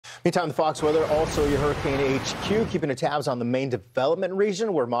Meantime, the Fox weather, also your Hurricane HQ, keeping the tabs on the main development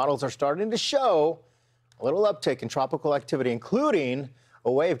region where models are starting to show a little uptick in tropical activity, including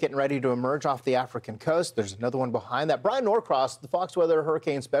a wave getting ready to emerge off the African coast. There's another one behind that. Brian Norcross, the Fox weather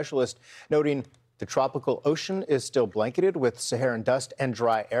hurricane specialist, noting the tropical ocean is still blanketed with Saharan dust and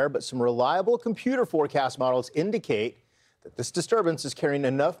dry air, but some reliable computer forecast models indicate that this disturbance is carrying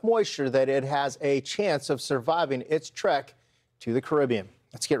enough moisture that it has a chance of surviving its trek to the Caribbean.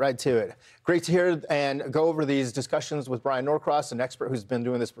 Let's get right to it. Great to hear and go over these discussions with Brian Norcross, an expert who's been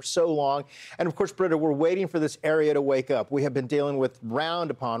doing this for so long. And of course, Britta, we're waiting for this area to wake up. We have been dealing with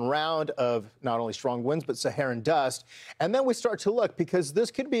round upon round of not only strong winds, but Saharan dust. And then we start to look, because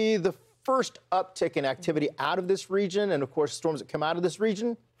this could be the first uptick in activity out of this region. And of course, storms that come out of this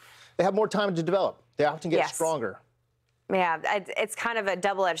region, they have more time to develop. They often get stronger. Yeah, it's kind of a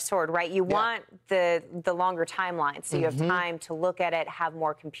double-edged sword, right? You want the longer timeline, so you have time to look at it, have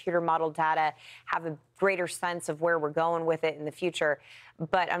more computer model data, have a greater sense of where we're going with it in the future.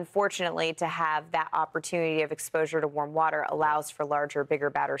 But unfortunately, to have that opportunity of exposure to warm water allows for larger,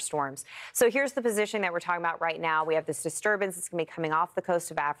 bigger, badder storms. So here's the position that we're talking about right now. We have this disturbance that's going to be coming off the coast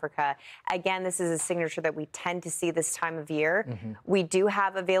of Africa. Again, this is a signature that we tend to see this time of year. We do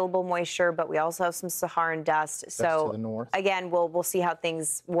have available moisture, but we also have some Saharan dust. So to the north. Again, we'll see how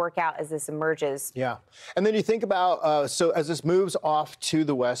things work out as this emerges. Yeah. And then you think about, so as this moves off to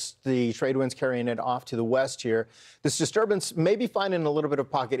the west, the trade winds carrying it off to the west here, this disturbance may be finding a little bit of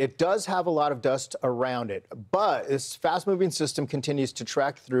pocket. It does have a lot of dust around it, but this fast-moving system continues to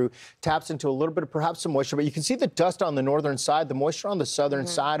track through, taps into a little bit of perhaps some moisture, but you can see the dust on the northern side, the moisture on the southern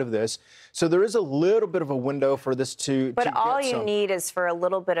side of this. So there is a little bit of a window for this to But all you need is for a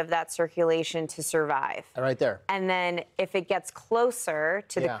little bit of that circulation to survive. Right there. And then if it gets closer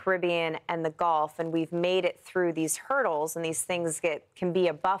to the Caribbean and the Gulf, and we've made it through these hurdles, and these things can be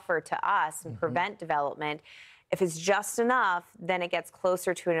a buffer to us and prevent development, if it's just enough, then it gets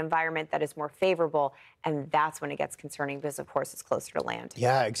closer to an environment that is more favorable, and that's when it gets concerning because, of course, it's closer to land.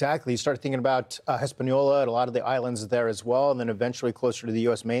 Yeah, exactly. You start thinking about Hispaniola and a lot of the islands there as well, and then eventually closer to the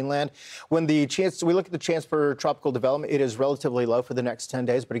U.S. mainland. When we look at the chance for tropical development, it is relatively low for the next 10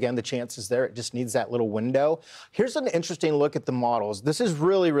 days, but again, the chance is there. It just needs that little window. Here's an interesting look at the models. This is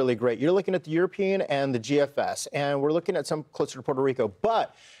really, really great. You're looking at the European and the GFS, and we're looking at some closer to Puerto Rico,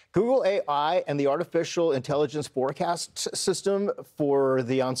 but Google AI and the artificial intelligence forecast system for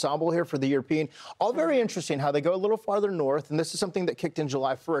the ensemble here for the European, all very interesting how they go a little farther north, and this is something that kicked in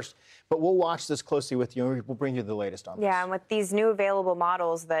July 1st, but we'll watch this closely with you, and we'll bring you the latest on this. Yeah, and with these new available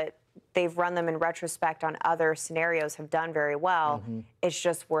models that they've run them in retrospect on other scenarios have done very well, it's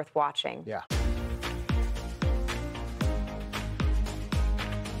just worth watching. Yeah.